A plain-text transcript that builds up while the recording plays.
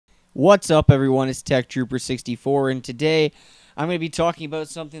What's up, everyone? It's Tech Trooper 64, and today I'm going to be talking about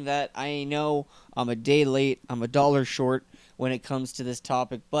something that I know I'm a day late, I'm a dollar short when it comes to this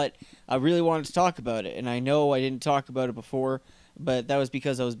topic, but I really wanted to talk about it, and I know I didn't talk about it before, but that was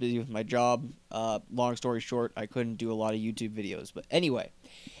because I was busy with my job. Long story short, I couldn't do a lot of YouTube videos, but anyway,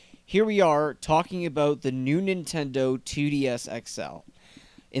 here we are talking about the new Nintendo 2DS XL.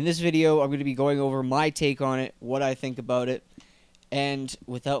 In this video, I'm going to be going over my take on it, what I think about it, and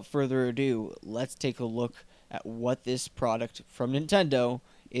without further ado, let's take a look at what this product from Nintendo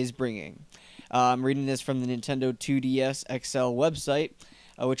is bringing. I'm reading this from the Nintendo 2DS XL website,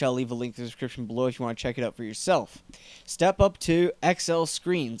 which I'll leave a link in the description below if you want to check it out for yourself. Step up to XL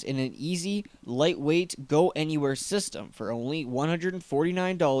screens in an easy, lightweight, go-anywhere system for only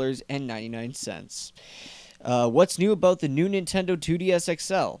 $149.99. What's new about the new Nintendo 2DS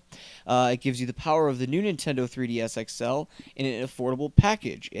XL? It gives you the power of the new Nintendo 3DS XL in an affordable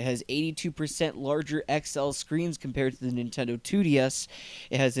package. It has 82% larger XL screens compared to the Nintendo 2DS.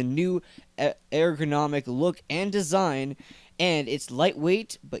 It has a new ergonomic look and design, and it's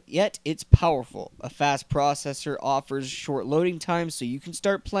lightweight, but yet it's powerful. A fast processor offers short loading times so you can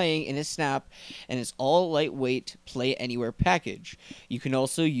start playing in a snap, and it's all lightweight play anywhere package. You can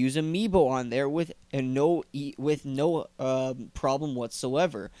also use Amiibo on there with no problem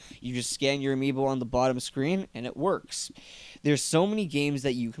whatsoever. You just scan your Amiibo on the bottom screen and it works. There's so many games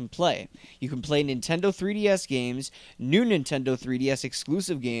that you can play. You can play Nintendo 3DS games, new Nintendo 3DS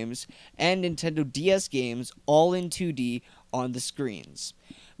exclusive games, and Nintendo DS games all in 2D on the screens.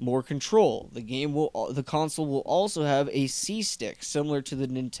 More control. The console will also have a C stick similar to the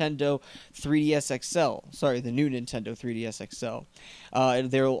Nintendo 3DS XL. Sorry, the new Nintendo 3DS XL.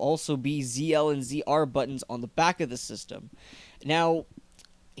 There will also be ZL and ZR buttons on the back of the system. Now,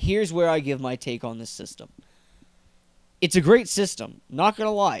 here's where I give my take on this system. It's a great system, not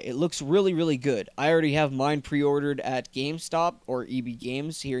gonna lie. It looks really, really good. I already have mine pre-ordered at GameStop or EB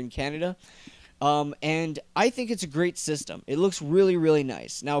Games here in Canada. And I think it's a great system. It looks really, really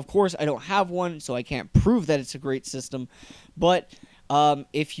nice. Now, of course, I don't have one, so I can't prove that it's a great system. But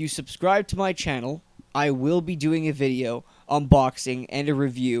if you subscribe to my channel, I will be doing a video unboxing and a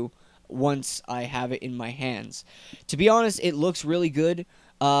review once I have it in my hands. To be honest, it looks really good.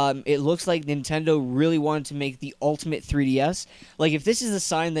 It looks like Nintendo really wanted to make the ultimate 3DS. Like, if this is a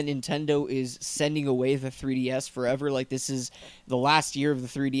sign that Nintendo is sending away the 3DS forever, like this is the last year of the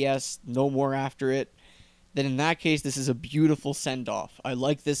 3DS, no more after it, then in that case, this is a beautiful send-off. I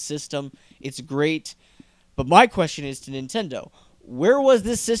like this system. It's great. But my question is to Nintendo, where was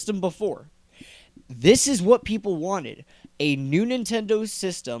this system before? This is what people wanted. A new Nintendo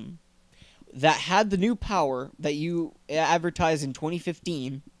system that had the new power that you advertised in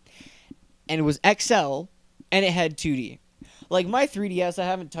 2015, and it was XL, and it had 2D. Like, my 3DS, I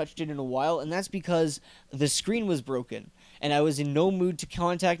haven't touched it in a while, and that's because the screen was broken, and I was in no mood to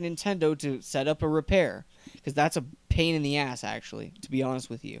contact Nintendo to set up a repair, because that's a pain in the ass, actually, to be honest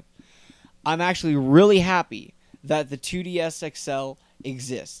with you. I'm actually really happy that the 2DS XL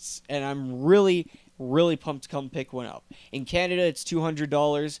exists, and I'm really, really pumped to come pick one up. In Canada, it's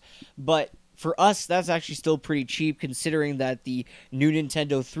 $200, but for us, that's actually still pretty cheap, considering that the new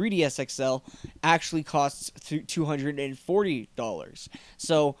Nintendo 3DS XL actually costs $240.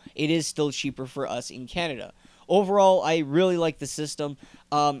 So it is still cheaper for us in Canada. Overall, I really like the system.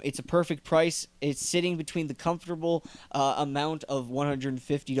 It's a perfect price. It's sitting between the comfortable amount of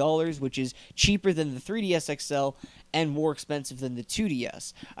 $150, which is cheaper than the 3DS XL and more expensive than the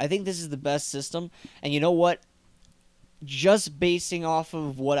 2DS. I think this is the best system. And you know what? Just basing off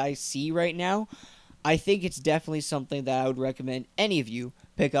of what I see right now, I think it's definitely something that I would recommend any of you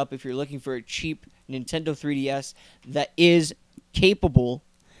pick up if you're looking for a cheap Nintendo 3DS that is capable,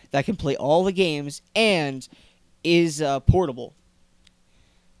 that can play all the games, and is portable.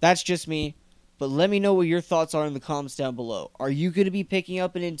 That's just me, but let me know what your thoughts are in the comments down below. Are you going to be picking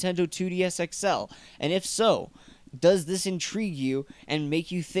up a Nintendo 2DS XL? And if so, does this intrigue you and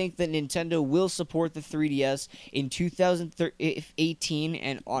make you think that Nintendo will support the 3DS in 2018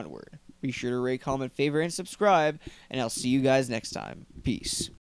 and onward? Be sure to rate, comment, favorite, and subscribe, and I'll see you guys next time. Peace.